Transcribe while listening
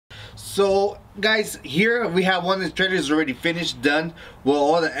So guys, here we have one of the trailers already finished, done with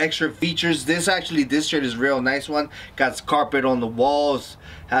all the extra features. This trailer is a real nice one. Got carpet on the walls,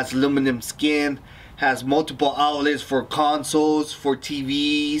 has aluminum skin, has multiple outlets for consoles, for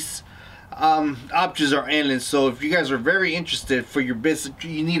TVs. Options are endless. So if you guys are very interested for your business,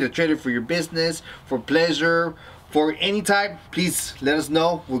 you need a trailer for your business, for pleasure, for any type, please let us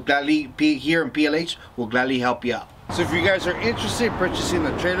know. We'll gladly be here in PLH. We'll gladly help you out. So if you guys are interested in purchasing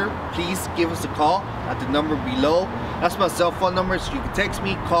a trailer, please give us a call at the number below. That's my cell phone number, so you can text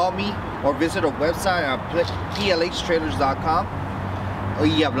me, call me, or visit our website at plhtrailers.com.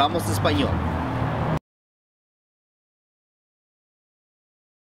 Y hablamos español.